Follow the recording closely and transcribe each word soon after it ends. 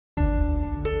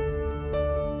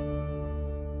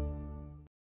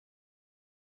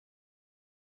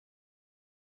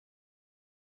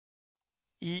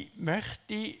Ich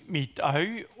möchte mit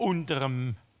euch unter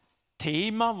dem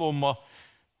Thema, wo wir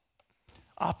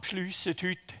abschliessen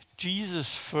heute, Jesus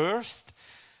First,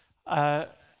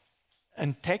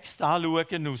 einen Text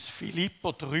anschauen aus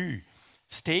Philipper 3.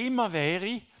 Das Thema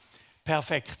wäre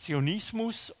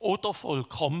Perfektionismus oder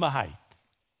Vollkommenheit.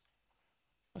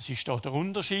 Was ist da der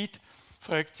Unterschied?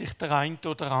 Fragt sich der eine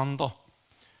oder andere.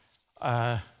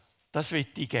 Das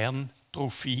möchte ich gerne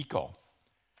darauf eingehen.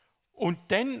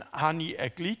 Und dann habe ich eine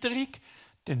Gliederung,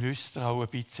 dann wisst ihr auch ein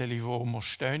bisschen, wo wir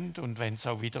stehen und wenn es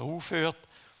auch wieder aufhört.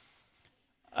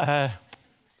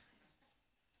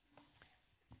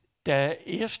 Der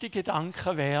erste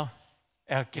Gedanke wäre,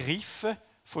 ergriffen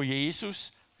von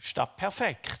Jesus statt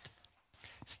perfekt.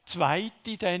 Das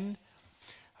zweite dann,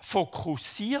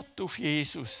 fokussiert auf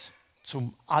Jesus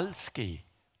zum Alles gehen.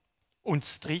 Und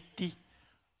das dritte,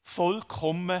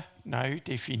 vollkommen neu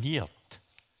definiert.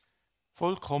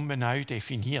 Vollkommen neu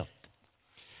definiert.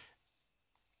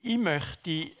 Ich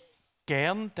möchte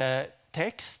gerne den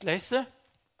Text lesen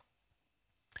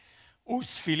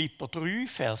aus Philipper 3,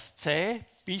 Vers 10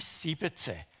 bis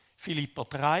 17. Philipper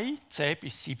 3, 10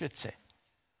 bis 17.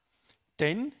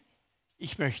 Denn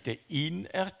ich möchte ihn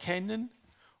erkennen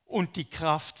und die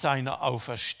Kraft seiner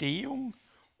Auferstehung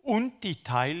und die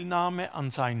Teilnahme an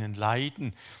seinen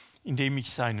Leiden, indem ich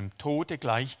seinem Tode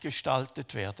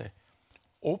gleichgestaltet werde,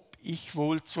 ob ich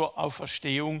wohl zur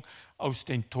Auferstehung aus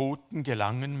den Toten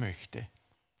gelangen möchte.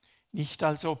 Nicht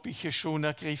als ob ich es schon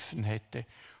ergriffen hätte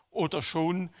oder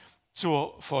schon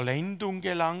zur Vollendung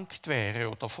gelangt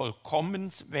wäre oder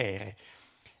vollkommen wäre.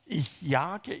 Ich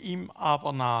jage ihm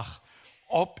aber nach,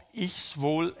 ob ich's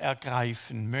wohl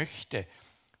ergreifen möchte,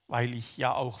 weil ich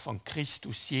ja auch von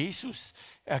Christus Jesus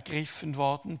ergriffen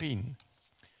worden bin.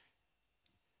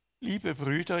 Liebe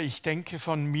Brüder, ich denke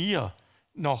von mir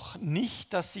noch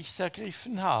nicht, dass ich's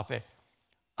ergriffen habe.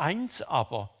 Eins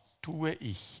aber tue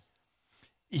ich.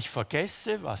 Ich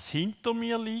vergesse, was hinter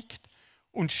mir liegt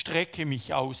und strecke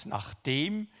mich aus nach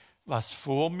dem, was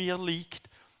vor mir liegt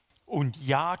und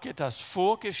jage das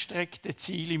vorgestreckte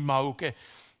Ziel im Auge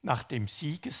nach dem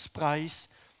Siegespreis,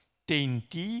 den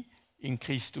die in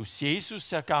Christus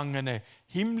Jesus ergangene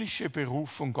himmlische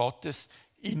Berufung Gottes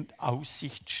in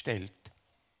Aussicht stellt.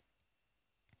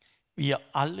 Wir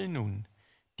alle nun,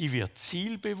 die wir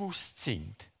zielbewusst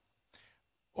sind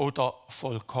oder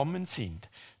vollkommen sind,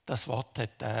 das Wort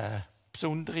hat eine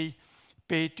besondere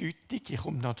Bedeutung, ich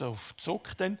komme noch darauf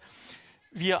zurück, denn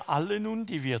wir alle nun,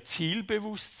 die wir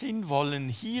zielbewusst sind, wollen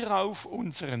hierauf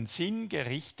unseren Sinn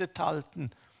gerichtet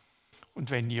halten. Und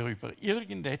wenn ihr über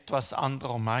irgendetwas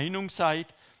anderer Meinung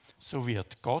seid, so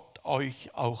wird Gott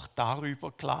euch auch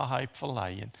darüber Klarheit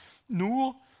verleihen.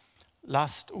 Nur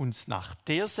lasst uns nach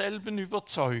derselben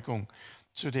Überzeugung,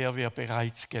 zu der wir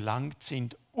bereits gelangt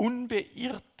sind,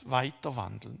 unbeirrt weiter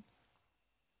wandeln.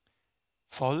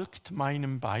 Folgt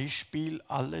meinem Beispiel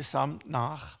allesamt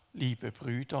nach, liebe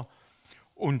Brüder,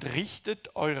 und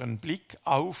richtet euren Blick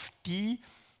auf die,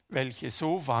 welche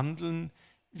so wandeln,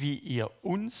 wie ihr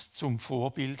uns zum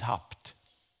Vorbild habt.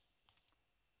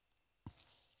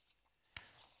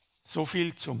 So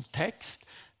viel zum Text,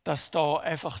 dass da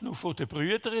einfach nur von den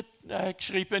Brüdern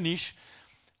geschrieben ist.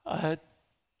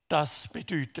 Das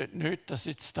bedeutet nicht, dass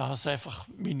jetzt das einfach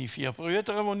meine 4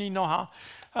 Brüder, die ich noch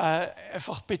habe,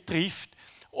 einfach betrifft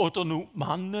oder nur die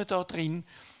Männer da drin.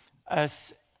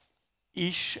 Es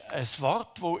ist ein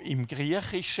Wort, das im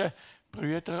Griechischen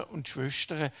Brüder und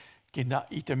Schwestern genau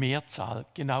in der Mehrzahl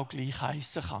genau gleich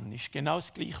heißen kann. Ist genau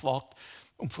das gleiche Wort.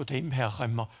 Und von dem her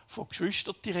können wir von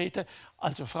Geschwistern reden.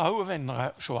 Also Frauen, wenn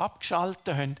ihr schon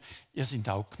abgeschaltet habt, ihr seid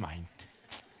auch gemeint.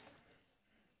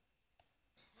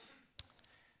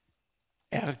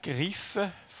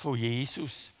 Ergriffen von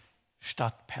Jesus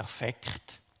statt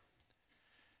perfekt.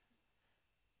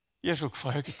 Ich habe schon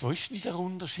gefragt, wo ist denn der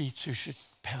Unterschied zwischen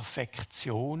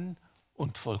Perfektion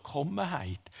und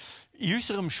Vollkommenheit? In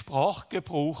unserem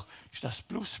Sprachgebrauch ist das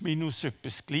plus minus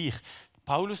etwas gleich.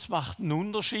 Paulus macht einen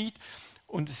Unterschied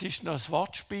und es ist noch ein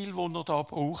Wortspiel, das er da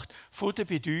braucht, von der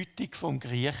Bedeutung vom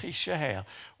Griechischen her.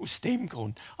 Aus dem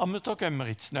Grund. Aber da gehen wir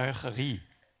jetzt näher rein.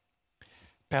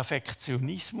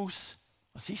 Perfektionismus,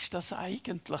 was ist das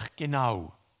eigentlich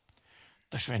genau?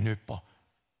 Das ist, wenn jemand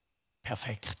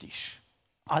perfekt ist,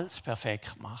 alles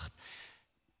perfekt macht.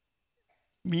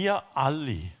 Wir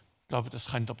alle, ich glaube, das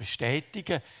könnt ihr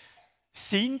bestätigen,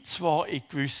 sind zwar in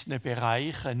gewissen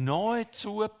Bereichen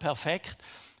nahezu perfekt,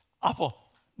 aber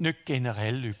nicht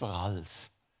generell überall.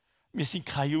 Wir sind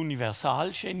kein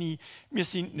Universalgenie, wir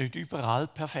sind nicht überall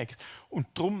perfekt. Und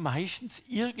darum meistens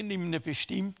in einem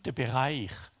bestimmten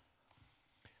Bereich.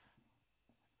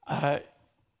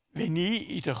 wenn ich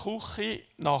in der Küche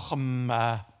nach dem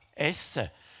Essen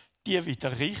die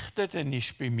wieder richte, dann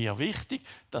ist bei mir wichtig,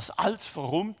 dass alles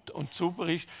verräumt und sauber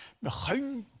ist. Man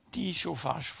könnte schon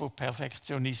fast von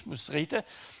Perfektionismus reden.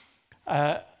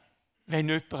 Wenn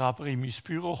jemand aber in mein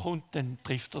Büro kommt, dann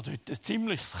trifft er dort ein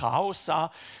ziemliches Chaos an,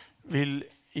 weil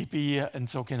ich bin ein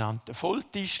sogenannter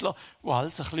Volltischler, der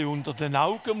alles ein bisschen unter den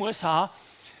Augen muss haben,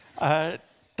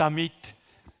 damit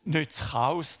nicht das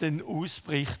Chaos dann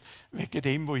ausbricht, wegen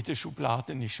dem, was in der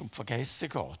Schublade ist und vergessen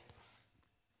geht.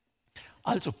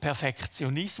 Also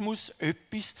Perfektionismus,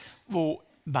 etwas, wo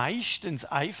meistens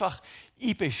einfach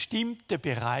in bestimmten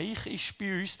Bereichen ist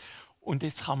bei uns. Und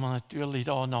jetzt kann man natürlich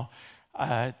da noch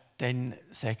dann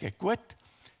sagen, gut,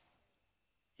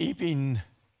 ich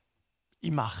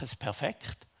mache es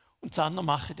perfekt und das andere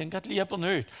mache ich dann gerade lieber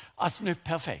nicht. Also nicht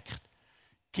perfekt.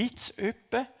 Gibt es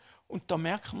etwas, und da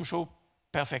merkt man schon,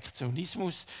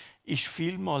 Perfektionismus ist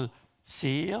vielmal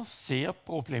sehr, sehr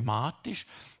problematisch.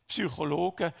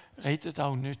 Psychologen reden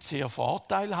auch nicht sehr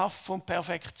vorteilhaft vom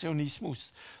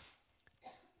Perfektionismus.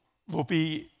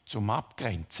 Wobei, zum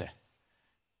Abgrenzen,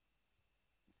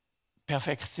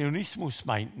 Perfektionismus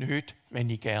meint nicht, wenn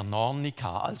ich gerne Ordnung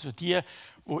habe. Also die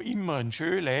immer einen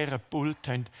schön leeren Pult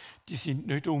haben, die sind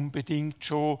nicht unbedingt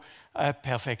schon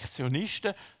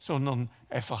Perfektionisten, sondern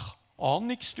einfach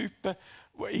Ordnungstypen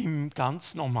im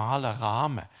ganz normalen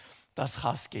Rahmen. Das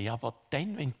kann es geben. Aber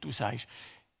dann, wenn du sagst,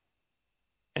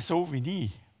 so wie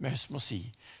ich müssen wir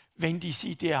sein, wenn dein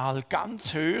Ideal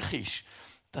ganz hoch ist,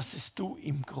 dass es du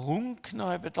im Grunde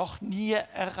genommen eben doch nie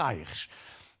erreichst.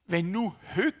 Wenn nur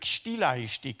höchste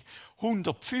Leistung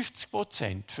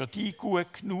 150% für dich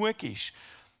gut genug ist,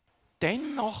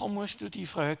 dann nachher musst du dich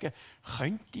fragen,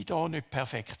 könnte da nicht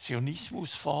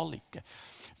Perfektionismus vorliegen?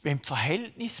 Wenn die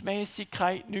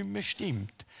Verhältnismäßigkeit nicht mehr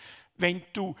stimmt, wenn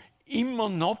du immer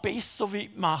noch besser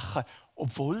machen willst,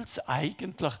 obwohl es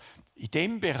eigentlich in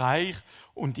dem Bereich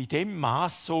und in dem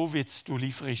Maß, so wie du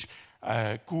lieferst,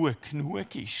 gut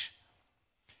genug ist.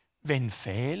 Wenn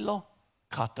Fehler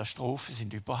Katastrophen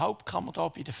sind überhaupt, kann man da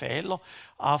bei den Fehlern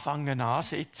anfangen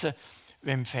ansetzen,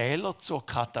 wenn Fehler zur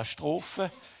Katastrophe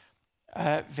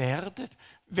werden,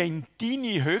 wenn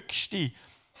deine höchste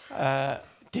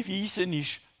Devise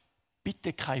ist,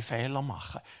 bitte keine Fehler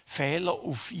machen. Fehler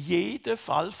auf jeden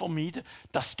Fall vermeiden,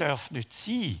 das darf nicht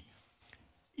sein.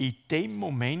 In dem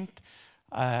Moment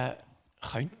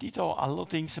könnte da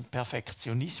allerdings ein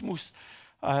Perfektionismus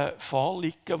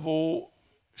vorliegen, wo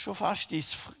schon fast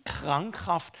ins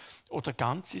Krankhaft oder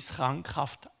ganz ins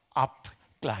Krankhaft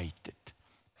abgleitet.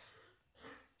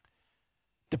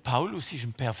 Der Paulus war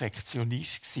ein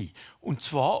Perfektionist und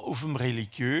zwar auf dem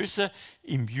religiösen,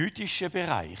 im jüdischen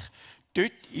Bereich.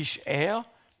 Dort war er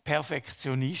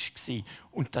Perfektionist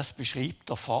und das beschreibt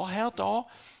er vorher da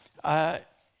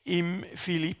im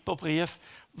Philipperbrief,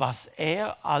 was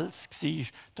er als war.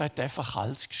 Da hat einfach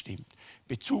alles gestimmt.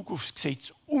 Bezug aufs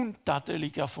Gesetz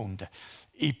untadelig erfunden.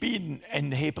 Ich bin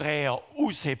ein Hebräer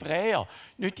aus Hebräer,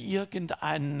 nicht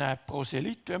irgendein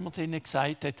Proselyt, wie man denen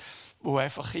gesagt hat, wo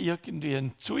einfach irgendwie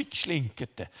ein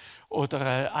zugeschlinkerte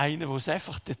oder einer, wo es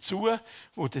einfach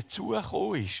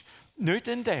dazugekommen ist. Nicht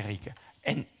ein derige,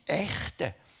 ein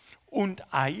echter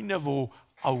und einer, der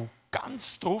auch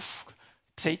ganz drauf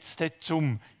gesetzt hat,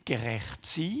 zum gerecht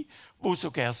zu sein, wo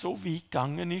sogar so weit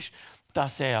gegangen ist,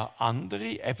 dass er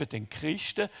andere, eben den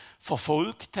Christen,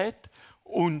 verfolgt hat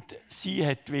und sie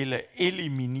wollte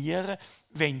eliminieren,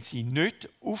 wenn sie nicht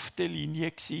auf der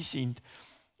Linie sind,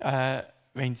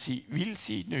 weil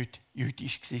sie nicht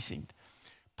jüdisch sind.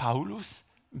 Paulus,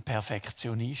 ein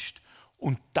Perfektionist,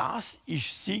 und das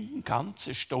ist sein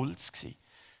ganzer Stolz gewesen.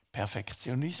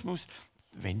 Perfektionismus,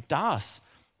 wenn das,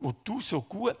 was du so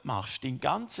gut machst, dein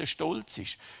ganzer Stolz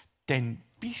ist, dann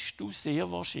bist du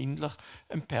sehr wahrscheinlich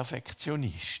ein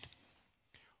Perfektionist.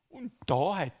 Und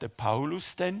da hat der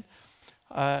Paulus dann,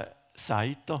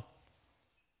 sagt er,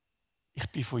 ich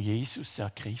bin von Jesus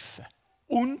ergriffen.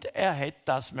 Und er hat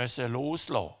das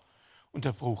loslassen. Und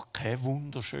er braucht kein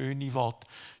wunderschönes Wort,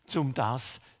 um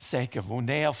das zu sagen, wo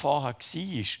er vorher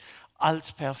war,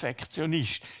 als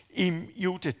Perfektionist im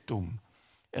Judentum.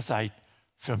 Er sagt,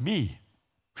 für mich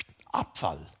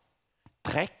Abfall,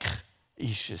 Dreck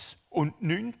ist es und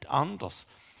nichts anderes.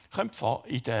 Ihr könnt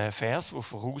in den Vers, die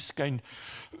vorausgehen,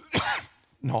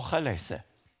 nachlesen.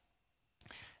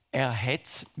 Er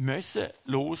hätte es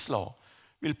loslassen,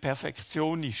 weil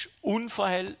Perfektion ist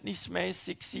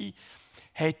unverhältnismäßig war,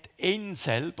 hat ihn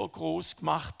selber groß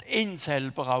gemacht, ihn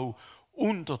selber auch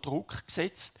unter Druck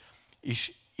gesetzt,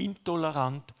 ist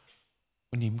intolerant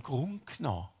und im Grunde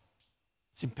genommen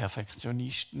sind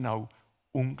Perfektionisten auch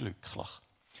unglücklich.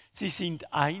 Sie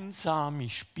sind einsame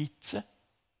Spitzen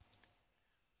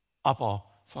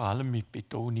aber vor allem mit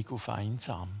Betonung auf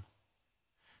einsam.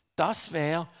 Das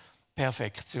wäre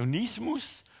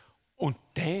Perfektionismus und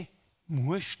den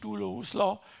musst du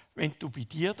loslassen, wenn du bei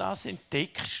dir das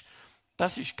entdeckst.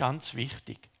 Das ist ganz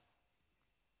wichtig.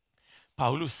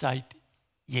 Paulus sagt,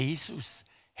 Jesus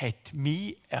hat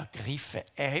mich ergriffen.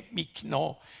 Er hat mich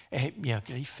genommen. Er hat mich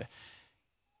ergriffen.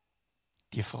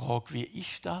 Die Frage, wie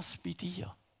ist das bei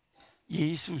dir?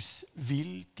 Jesus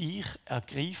will dich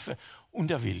ergreifen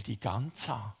und er will dich ganz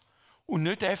haben. Und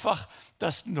nicht einfach,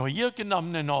 dass du noch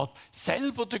irgendeinem Ort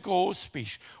selber der Gross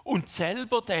bist und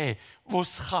selber der, der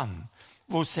es kann,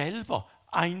 wo selber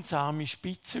einsame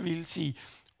Spitze will sein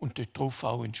und darauf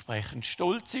auch entsprechend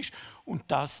stolz ist und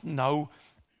das dann auch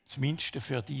zumindest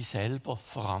für dich selber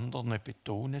vor anderen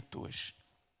betonen tust.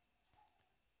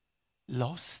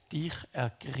 Lass dich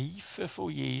ergreifen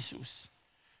von Jesus.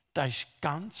 Das ist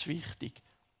ganz wichtig.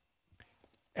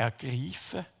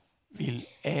 Ergreifen, weil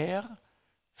er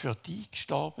für dich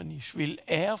gestorben ist, weil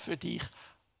er für dich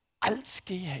alles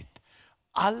gegeben hat,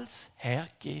 alles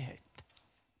hergegeben hat.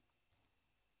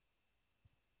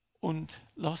 Und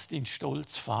lass den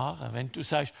Stolz fahren. Wenn du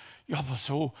sagst, ja, aber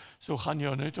so kann ich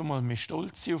ja nicht einmal mehr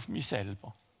stolz sein auf mich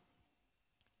selber.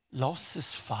 Lass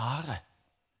es fahren.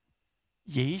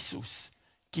 Jesus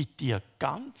gibt dir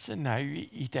ganz eine neue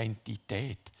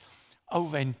Identität.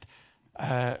 Auch wenn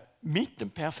du mit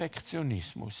dem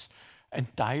Perfektionismus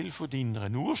einen Teil von deiner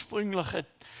ursprünglichen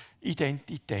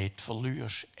Identität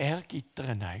verlierst. Er gibt dir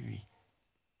eine neue.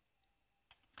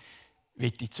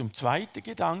 Wenn ich zum zweiten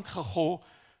Gedanken komme,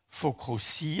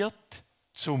 fokussiert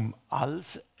zum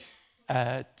Alles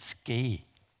zu gehen.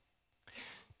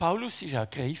 Paulus ist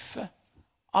ergriffen,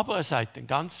 aber er sagt dann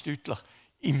ganz deutlich,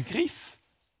 im Griff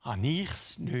habe ich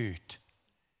es nicht.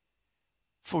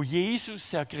 Von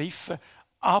Jesus ergriffen,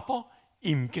 aber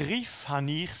im Griff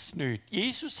habe ich es nicht.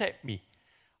 Jesus hat mich,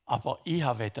 aber ich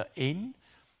habe weder ihn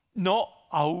noch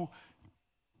auch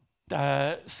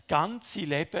das ganze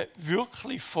Leben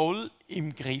wirklich voll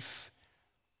im Griff.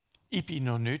 Ich bin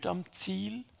noch nicht am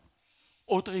Ziel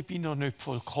oder ich bin noch nicht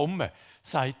vollkommen,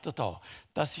 sagt er da.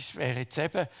 Das wäre jetzt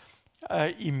eben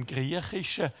im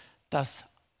Griechischen das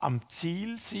am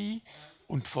Ziel sein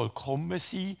und vollkommen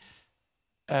sein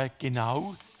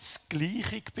genau das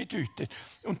Gleiche bedeutet.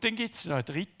 Und dann gibt es noch eine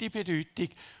dritte Bedeutung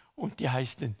und die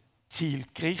heisst dann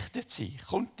zielgerichtet sein.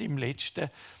 Kommt im nächsten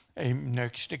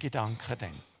Gedanken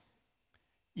dann.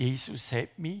 Jesus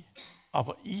hat mich,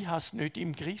 aber ich habe es nicht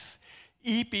im Griff.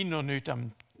 Ich bin noch nicht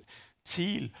am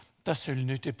Ziel. Das soll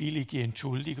nicht eine billige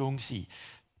Entschuldigung sein.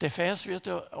 Der Vers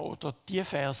oder die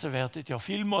Verse werden ja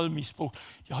vielmal missbraucht.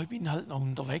 Ja, ich bin halt noch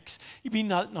unterwegs. Ich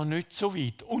bin halt noch nicht so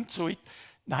weit und so weit.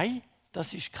 Nein,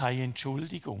 das ist keine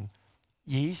Entschuldigung.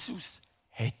 Jesus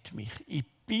hat mich. Ich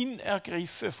bin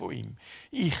ergriffen von ihm.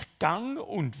 Ich gang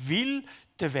und will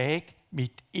den Weg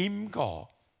mit ihm gehen.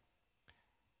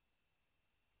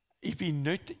 Ich bin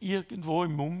nicht irgendwo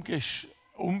im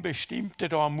Unbestimmten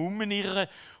da am Umirren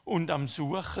und am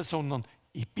Suchen, sondern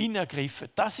ich bin ergriffen.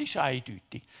 Das ist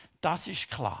eindeutig. Das ist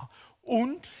klar.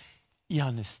 Und ich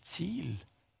habe ein Ziel.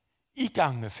 Ich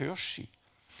gehe fürst.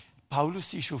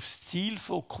 Paulus ist aufs Ziel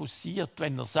fokussiert,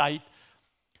 wenn er sagt,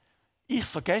 ich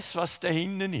vergesse, was da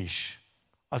hinten ist.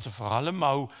 Also vor allem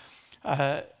auch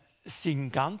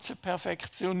sein ganzer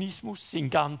Perfektionismus, sein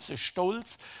ganzer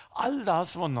Stolz, all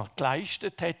das, was er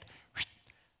geleistet hat,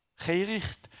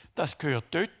 Kehricht, das gehört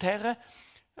dort her,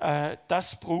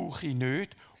 das brauche ich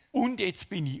nicht. Und jetzt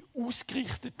bin ich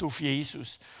ausgerichtet auf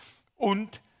Jesus.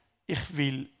 Und ich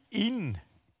will ihn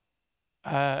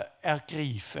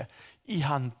ergreifen. Ich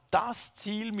habe das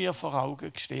Ziel mir vor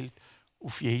Augen gestellt,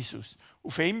 auf Jesus.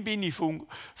 Auf ihn bin ich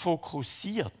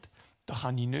fokussiert. Da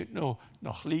kann ich nicht noch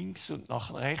nach links und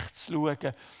nach rechts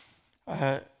schauen.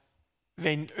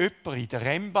 Wenn jemand in der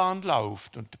Rennbahn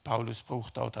läuft, und Paulus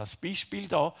braucht auch das Beispiel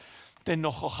da, dann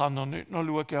kann er nicht noch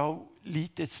schauen, oh,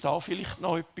 liegt jetzt da vielleicht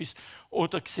noch etwas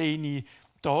oder sehe ich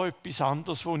da etwas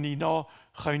anderes, das ich noch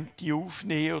könnte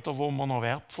aufnehmen oder wo mir noch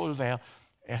wertvoll wäre.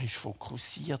 Er ist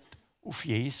fokussiert auf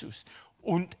Jesus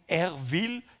und er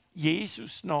will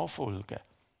Jesus nachfolgen.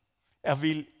 Er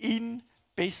will ihn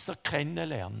besser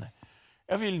kennenlernen.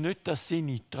 Er will nicht, dass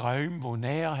seine Träume, die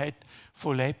er hat,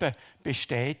 von Leben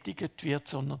bestätigt wird,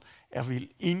 sondern er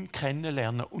will ihn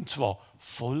kennenlernen und zwar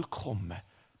vollkommen.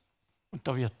 Und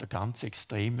da wird er ganz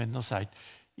extrem, wenn er sagt,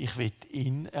 ich will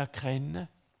ihn erkennen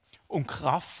und die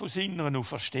Kraft von seiner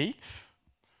Auferstehung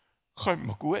könnte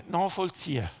man gut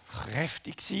nachvollziehen.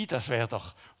 Kräftig sein, das wäre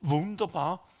doch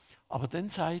wunderbar. Aber dann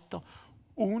sagt er,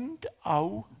 und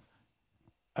auch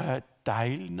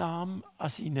Teilnahme an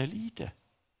seinen Leiden.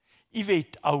 Ich will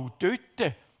auch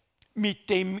dort mit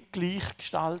dem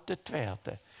gleichgestaltet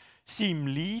werden, seinem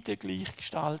Leiden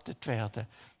gleichgestaltet werden.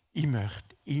 Ich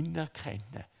möchte ihn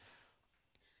erkennen.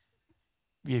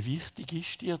 Wie wichtig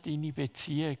ist dir deine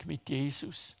Beziehung mit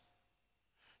Jesus?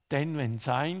 Denn wenn das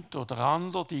eine oder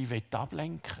andere dich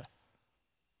ablenken will,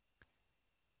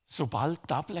 sobald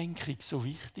die Ablenkung so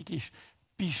wichtig ist,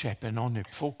 bist du eben noch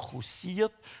nicht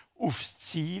fokussiert aufs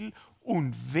Ziel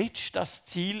und willst das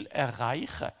Ziel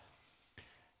erreichen.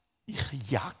 Ich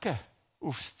jage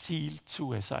aufs Ziel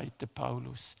zu, sagt der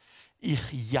Paulus.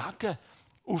 Ich jage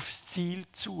aufs Ziel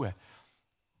zu,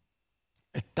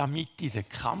 damit ich den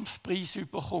Kampfpreis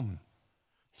bekomme.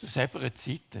 Zu selber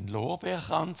Zeit, ein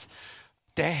Lorbeerkranz,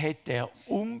 den hätte er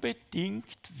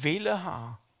unbedingt wollen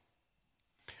haben.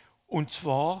 Und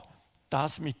zwar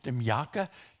das mit dem Jagen,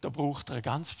 da braucht er ein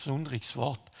ganz besonderes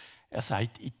Wort. Er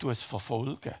sagt, ich tue es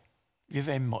verfolgen. Wie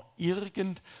wenn man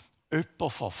irgendjemanden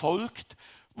verfolgt,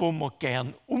 wo man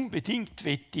gern unbedingt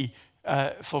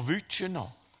verwutschen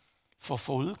will.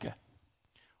 Verfolgen.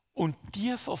 Und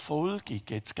diese Verfolgung,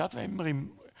 jetzt gerade wenn wir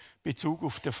im Bezug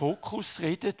auf den Fokus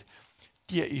reden,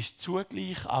 die ist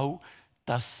zugleich auch,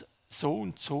 dass so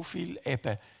und so viel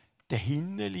eben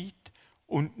dahinter liegt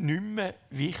und nicht mehr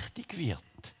wichtig wird.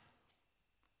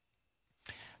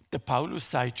 Der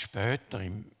Paulus sagt später,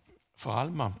 vor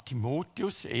allem am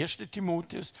Timotheus, 1.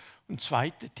 Timotheus und 2.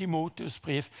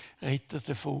 Timotheusbrief, redet er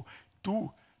davon,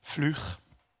 du flüch.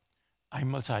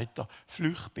 Einmal sagt er,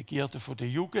 flüch Begierde von der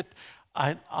Jugend,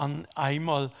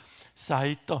 einmal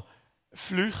sagt er,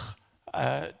 flüch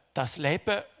das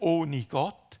Leben ohne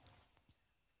Gott.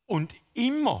 Und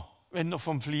immer, wenn er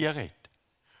vom Fliehen redet,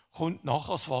 kommt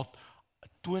nachher das Wort,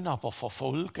 tun aber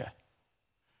verfolgen.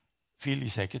 Viele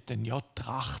sagen dann, ja,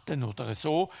 trachten oder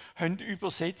so, haben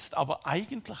übersetzt, aber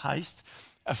eigentlich heisst es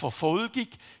eine Verfolgung,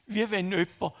 wie wenn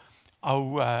jemand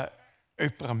auch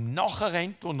jemandem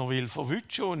nachrennt, wo er will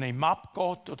verwutschen und ihm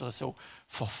abgeht oder so.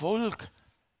 Verfolg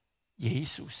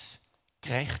Jesus,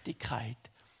 Gerechtigkeit.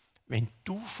 Wenn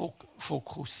du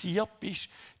fokussiert bist,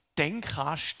 dann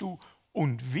kannst du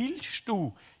und willst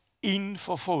du ihn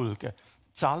verfolgen.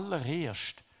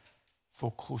 Zuallererst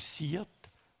fokussiert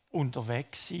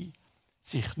unterwegs sein,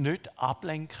 sich nicht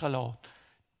ablenken lassen.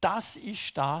 Das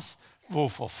ist das,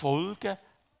 was Verfolgen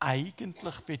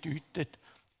eigentlich bedeutet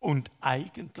und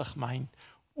eigentlich meint,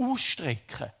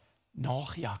 ausstrecken,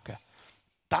 nachjagen.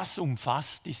 Das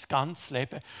umfasst das ganze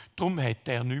Leben. Darum hat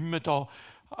er nicht mehr da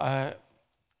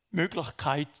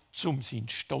Möglichkeit, um seinen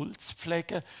Stolz zu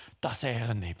pflegen, dass er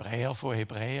ein Hebräer von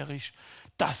Hebräer ist,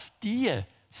 dass die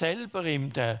selber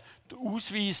ihm den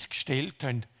Ausweis gestellt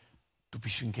haben, du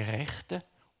bist ein Gerechter,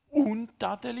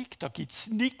 untadelig, da gibt es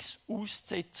nichts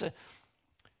auszusetzen.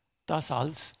 Das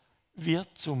alles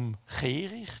wird zum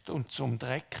Kehricht und zum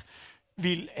Dreck,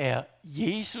 weil er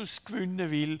Jesus gewinnen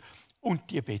will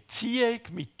und die Beziehung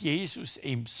mit Jesus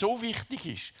ihm so wichtig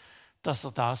ist, dass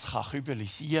er das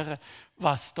kübelisieren kann,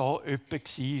 was da jemand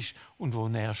war und wo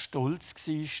er stolz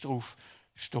war darauf,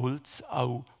 stolz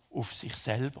auch auf sich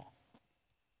selber.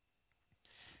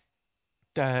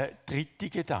 Der dritte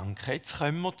Gedanke, jetzt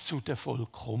kommen wir zu der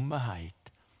Vollkommenheit.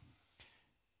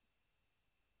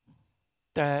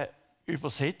 Der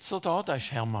Übersetzer da, das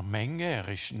ist Hermann Menge, er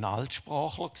war ein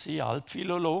Altsprachler,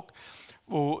 Altphilolog,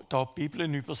 der da die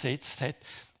Bibel übersetzt hat.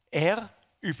 Er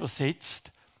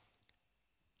übersetzt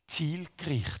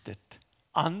zielgerichtet.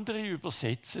 Andere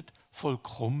übersetzen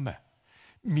vollkommen.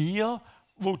 Wir,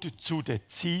 wo zu den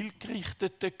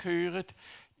Zielgerichteten gehören,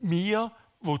 wir,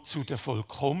 wo zu den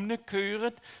Vollkommenen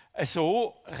gehören,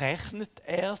 so rechnet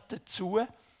er dazu.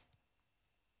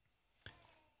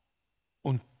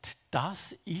 Und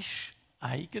das ist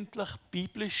eigentlich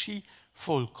biblische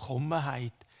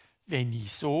Vollkommenheit, wenn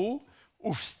ich so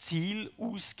aufs Ziel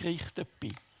ausgerichtet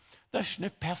bin. Das ist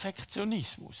nicht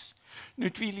Perfektionismus.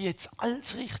 Nicht, weil ich jetzt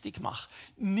alles richtig mache,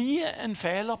 nie ein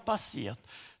Fehler passiert,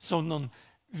 sondern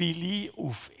weil ich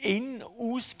auf ihn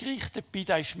ausgerichtet bin,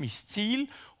 das ist mein Ziel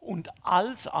und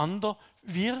alles andere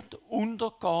wird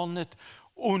untergeordnet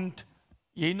und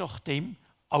je nachdem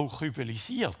auch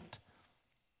kübelisiert.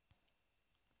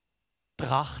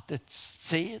 Trachtet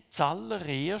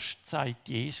zuallererst, sagt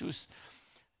Jesus,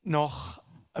 nach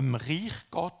dem Reich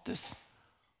Gottes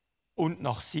und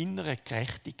nach seiner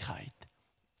Gerechtigkeit.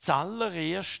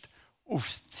 Zuallererst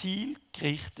aufs Ziel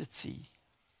gerichtet sein.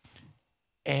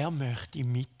 Er möchte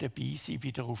mit dabei sein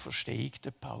bei der Auferstehung,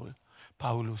 der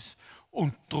Paulus.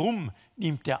 Und darum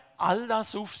nimmt er all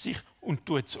das auf sich und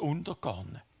tut es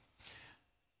untergehen.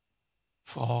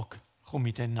 Frage, komme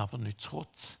ich dann aber nicht zu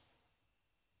kurz?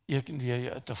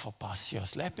 Irgendwie, da verpasse ich ja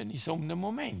das Leben in so einem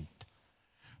Moment.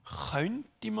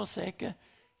 Könnte man sagen,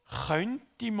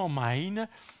 könnte man meinen,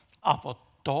 Aber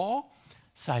da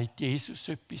sagt Jesus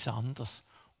etwas anderes.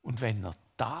 Und wenn er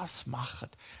das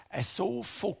macht, so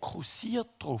fokussiert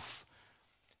darauf,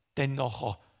 dann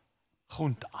nachher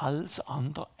kommt alles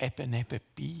andere eben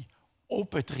nebenbei,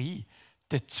 obendrein,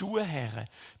 dazuher.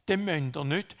 Dann müsst ihr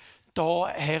nicht da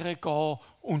hergehen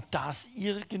und das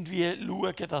irgendwie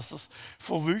schauen, dass ihr es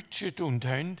verwünscht und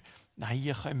habt. Nein,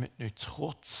 ihr kommt nicht zu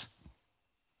kurz.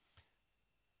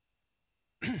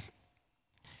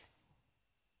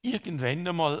 Irgendwann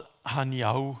einmal habe ich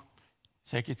auch,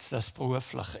 ich sage jetzt das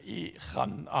beruflich, ich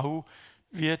kann auch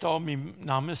wie da meinem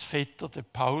Namensvetter, der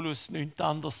Paulus, nichts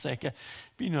anderes sagen.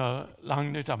 Ich bin noch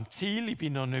lange nicht am Ziel, ich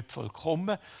bin noch nicht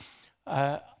vollkommen.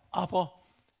 Aber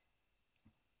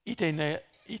in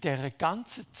dieser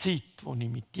ganzen Zeit, wo ich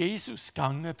mit Jesus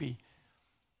gegangen bin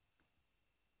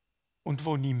und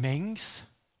wo ich manches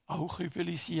auch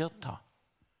überlisiert habe,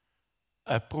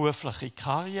 eine berufliche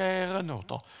Karriere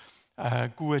oder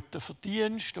guten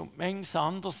Verdienst und manches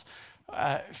anderes,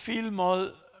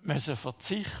 vielmal müssen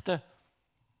verzichten,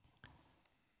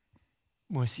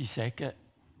 muss ich sagen,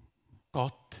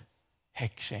 Gott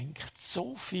hat geschenkt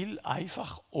so viel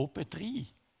einfach obendrein,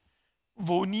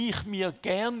 wo ich mir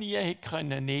gerne nie hätte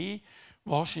nehmen können,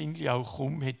 wahrscheinlich auch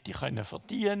kaum hätte können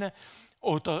verdienen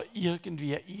oder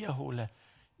irgendwie einholen.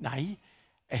 Nein,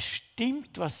 es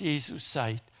stimmt, was Jesus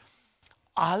sagt.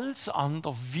 Alles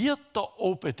andere wird da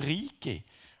obendrein geben,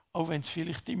 auch wenn es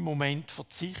vielleicht im Moment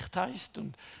Verzicht heisst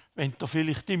und wenn du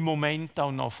vielleicht im Moment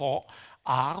auch noch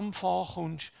arm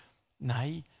vorkommst.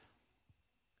 Nein,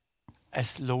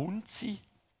 es lohnt sich.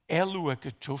 Er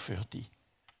schaut schon für dich,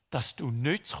 dass du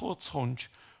nicht zu kurz kommst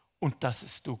und dass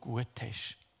es du gut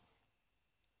hast.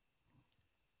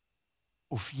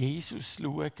 Auf Jesus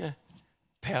schauen,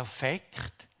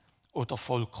 perfekt oder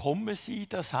vollkommen sein,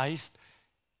 das heisst,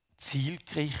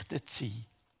 zielgerichtet sein.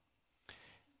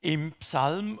 Im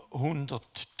Psalm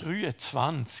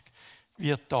 123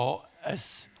 wird da ein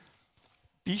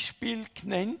Beispiel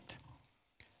genannt,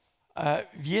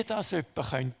 wie das etwa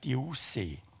könnte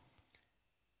aussehen.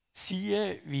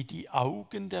 Siehe, wie die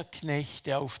Augen der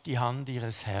Knechte auf die Hand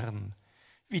ihres Herrn,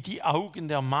 wie die Augen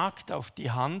der Magd auf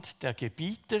die Hand der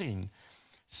Gebieterin,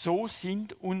 so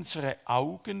sind unsere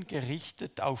Augen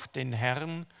gerichtet auf den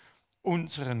Herrn,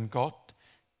 unseren Gott,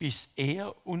 bis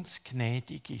er uns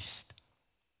gnädig ist.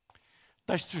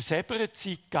 Das war zu selber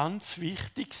Zeit ganz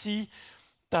wichtig,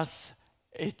 dass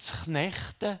jetzt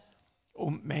Knechte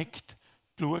und Mägde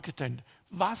schauen,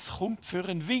 was kommt für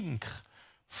ein Wink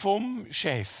vom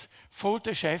Chef, von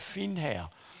der Chefin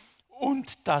her.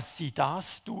 Und dass sie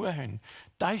das tun haben.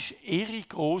 Das war ihre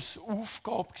grosse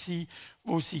Aufgabe, die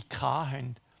sie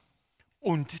hatten.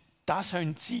 Und das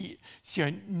haben sie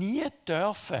haben nie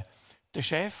dürfen, den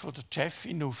Chef oder die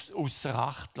Chefin außer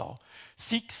Acht lassen.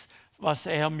 Sei es, was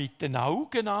er mit den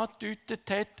Augen angedeutet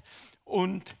hat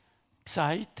und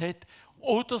gesagt hat,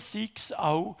 oder sei es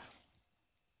auch,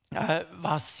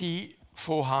 was sie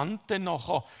von Hand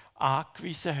nachher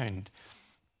angewiesen haben.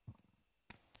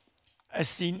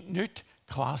 Es sind nicht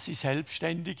quasi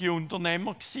selbstständige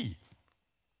Unternehmer gewesen.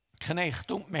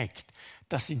 Knecht und Mägd.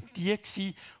 Das sind die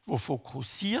gewesen, die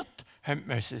fokussiert haben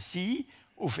müssen sein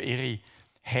auf ihre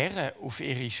Herren, auf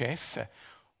ihre Chefs.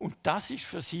 Und das ist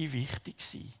für sie wichtig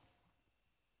gewesen.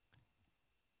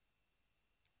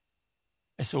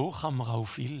 So kann man auch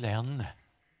viel lernen.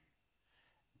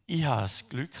 Ich hatte das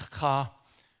Glück gehabt,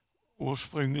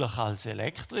 ursprünglich als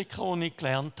Elektriker, als ich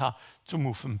gelernt habe, zum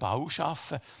auf dem Bau zu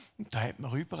arbeiten. Und da hat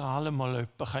man überall mal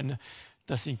jemanden können,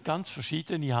 das sind ganz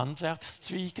verschiedene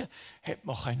Handwerkszweige, hat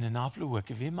man können abschauen,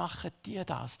 wie machen die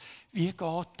das, wie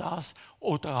geht das,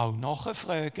 oder auch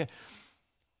nachfragen.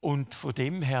 Und von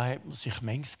dem her hat man sich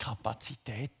manchmal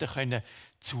Kapazitäten können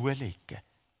zulegen.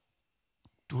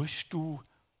 Tust du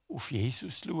auf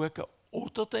Jesus schauen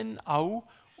oder dann auch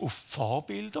auf die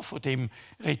Vorbilder, von dem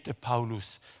redet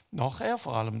Paulus nachher,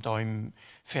 vor allem da im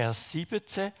Vers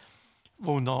 17,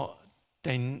 wo er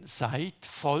dann sagt,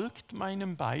 folgt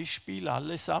meinem Beispiel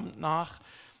allesamt nach,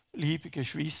 liebe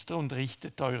Geschwister, und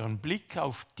richtet euren Blick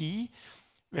auf die,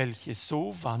 welche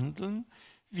so wandeln,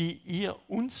 wie ihr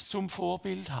uns zum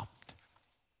Vorbild habt.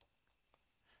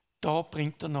 Da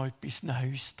bringt er noch etwas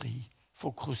Neues rein,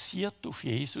 fokussiert auf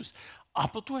Jesus,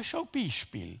 aber du hast auch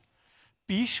Beispiel,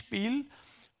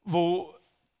 wo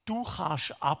du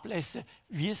kannst ablesen,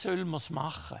 wie soll man es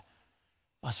machen,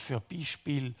 was für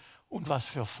Beispiel und was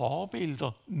für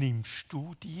Vorbilder nimmst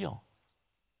du dir?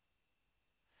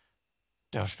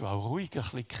 Darfst du auch ruhig ein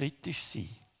bisschen kritisch sein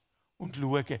und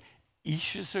schauen,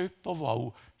 ist es jemand, der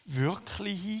auch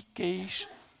wirklich hingegeben ist?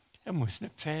 Er muss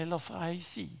nicht fehlerfrei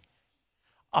sein.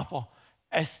 Aber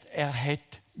er hat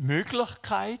die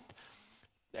Möglichkeit,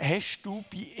 hast du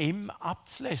bei ihm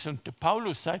abzulesen. Und der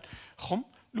Paulus sagt, komm,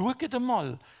 schaut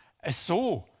mal,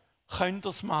 so könnt ihr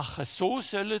es machen, so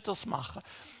sollt ihr es machen.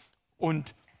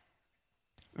 Und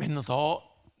wenn er da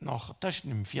nachher, das ist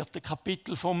im 4.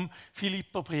 Kapitel vom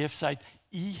Philipperbrief, sagt,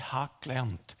 ich habe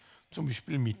gelernt, zum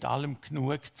Beispiel mit allem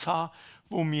genug zu haben,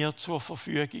 wo mir zur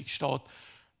Verfügung steht.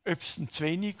 Ob es ein zu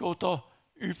wenig oder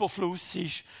Überfluss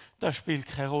ist, das spielt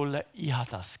keine Rolle. Ich habe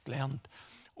das gelernt.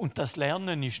 Und das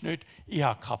Lernen ist nicht, ich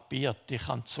habe kapiert, ich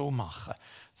kann es so machen.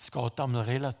 Das geht einmal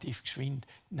relativ geschwind.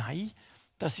 Nein,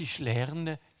 das ist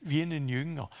Lernen wie ein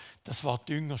Jünger. Das Wort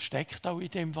Jünger steckt auch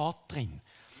in dem Wort drin.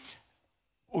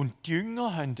 Und die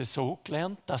Jünger haben so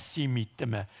gelernt, dass sie mit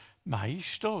dem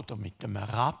Meister oder mit dem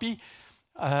Rabbi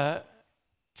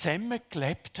zusammen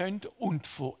gelebt haben und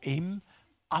von ihm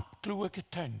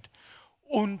abgeschaut haben.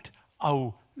 Und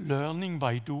auch Learning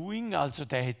by Doing, also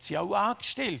der hat sie auch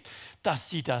angestellt, dass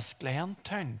sie das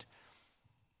gelernt haben.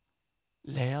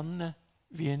 Lernen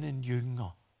wie ein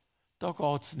Jünger. Da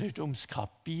geht es nicht ums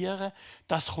Kapieren,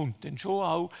 das kommt dann schon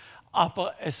auch,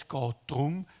 aber es geht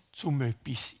darum, zum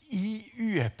etwas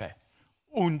einüben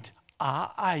und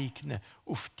aneignen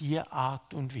auf diese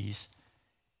Art und Weise.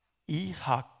 Ich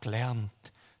habe gelernt,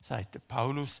 sagt der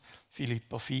Paulus,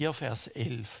 Philipper 4, Vers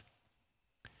 11.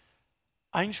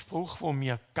 Ein Spruch, der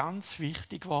mir ganz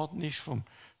wichtig geworden ist vom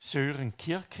Sören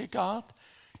Kierkegaard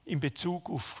in Bezug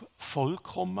auf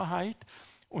Vollkommenheit.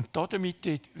 Und damit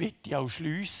will ich auch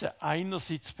schliessen,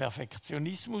 einerseits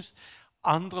Perfektionismus,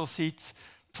 andererseits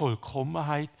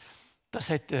Vollkommenheit. Das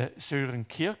hat der Søren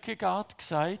Kierkegaard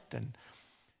gesagt,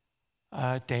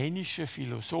 ein dänischer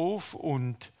Philosoph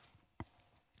und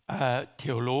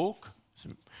Theolog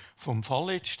vom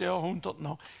vorletzten Jahrhundert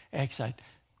noch. Er hat gesagt,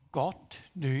 Gott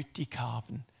nötig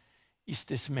haben ist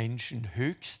des Menschen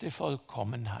höchste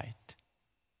Vollkommenheit.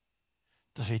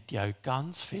 Das wird ich euch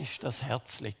ganz fest ans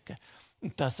Herz legen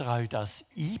und dass er euch das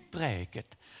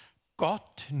einprägt.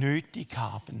 Gott nötig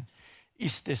haben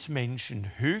ist des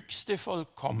Menschen höchste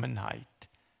Vollkommenheit.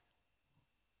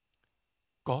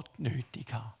 Gott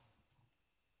nötig haben.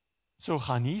 So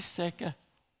kann ich sagen.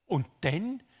 Und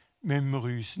dann müssen wir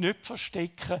uns nicht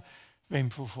verstecken,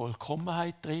 wenn von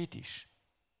Vollkommenheit die Rede ist.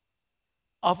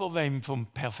 Aber wenn vom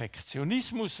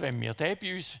Perfektionismus, wenn wir den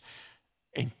bei uns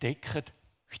entdecken,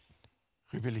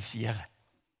 rübelisieren.